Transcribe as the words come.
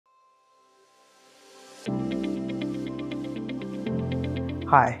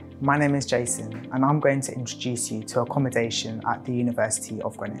Hi, my name is Jason and I'm going to introduce you to accommodation at the University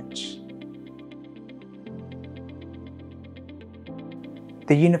of Greenwich.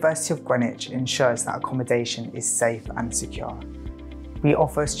 The University of Greenwich ensures that accommodation is safe and secure. We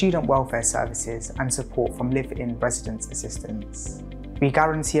offer student welfare services and support from live-in residence assistants. We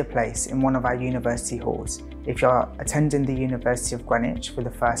guarantee a place in one of our university halls if you're attending the University of Greenwich for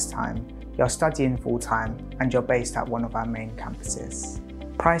the first time, you're studying full-time and you're based at one of our main campuses.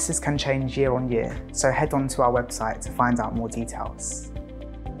 Prices can change year on year, so head on to our website to find out more details.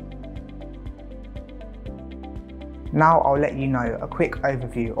 Now I'll let you know a quick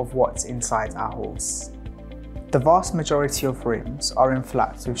overview of what's inside our halls. The vast majority of rooms are in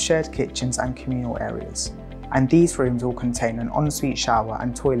flats with shared kitchens and communal areas, and these rooms will contain an ensuite shower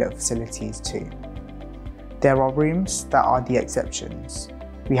and toilet facilities too. There are rooms that are the exceptions.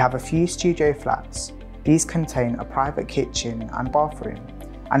 We have a few studio flats. These contain a private kitchen and bathroom,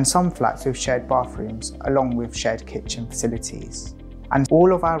 and some flats with shared bathrooms along with shared kitchen facilities. And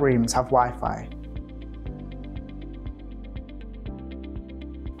all of our rooms have Wi-Fi.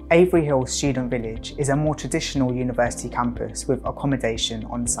 Avery Hill Student Village is a more traditional university campus with accommodation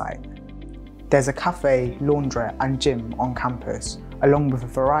on site. There's a cafe, laundrette and gym on campus, along with a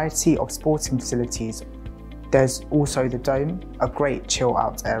variety of sporting facilities. There's also the Dome, a great chill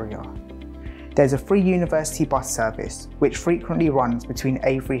out area. There's a free university bus service which frequently runs between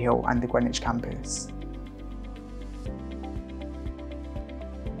Avery Hill and the Greenwich campus.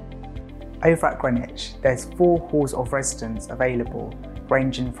 Over at Greenwich, there's 4 halls of residence available,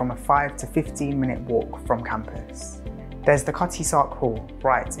 ranging from a 5 to 15 minute walk from campus. There's the Cutty Sark Hall,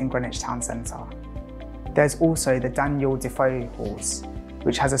 right in Greenwich Town Centre. There's also the Daniel Defoe Halls,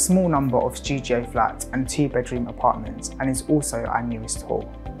 which has a small number of studio flats and 2-bedroom apartments and is also our newest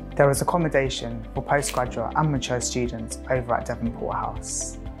hall. There is accommodation for postgraduate and mature students over at Devonport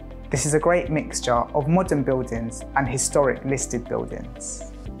House. This is a great mixture of modern buildings and historic listed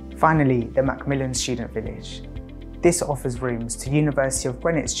buildings. Finally, the Macmillan Student Village. This offers rooms to University of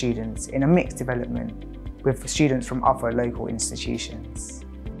Greenwich students in a mixed development with students from other local institutions.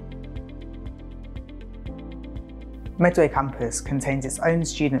 Medway campus contains its own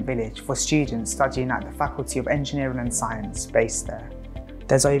student village for students studying at the Faculty of Engineering and Science based there.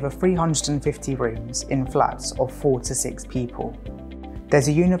 There's over 350 rooms in flats of 4 to 6 people. There's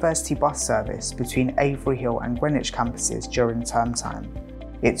a university bus service between Avery Hill and Greenwich campuses during term time.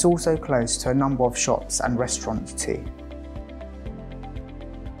 It's also close to a number of shops and restaurants too.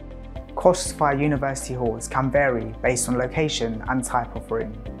 Costs for our university halls can vary based on location and type of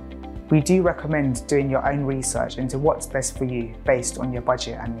room. We do recommend doing your own research into what's best for you based on your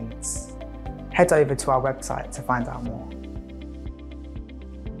budget and needs. Head over to our website to find out more.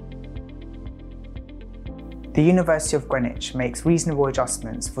 The University of Greenwich makes reasonable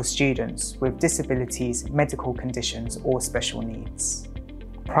adjustments for students with disabilities, medical conditions or special needs.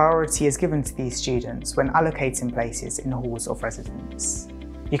 Priority is given to these students when allocating places in halls of residence.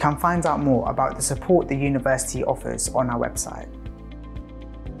 You can find out more about the support the university offers on our website.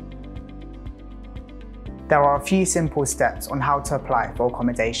 There are a few simple steps on how to apply for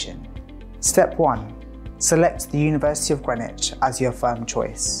accommodation. Step 1. Select the University of Greenwich as your firm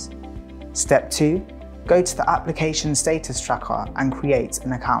choice. Step 2. Go to the application status tracker and create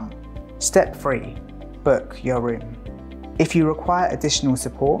an account. Step 3. Book your room. If you require additional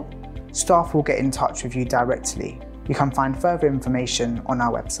support, staff will get in touch with you directly. You can find further information on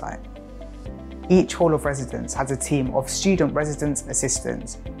our website. Each hall of residence has a team of student residence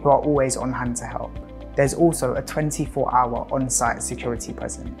assistants who are always on hand to help. There's also a 24-hour on-site security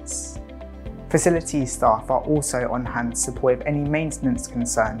presence. Facilities staff are also on hand to support with any maintenance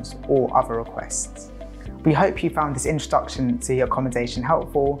concerns or other requests. We hope you found this introduction to accommodation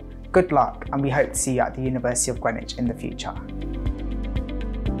helpful. Good luck, and we hope to see you at the University of Greenwich in the future.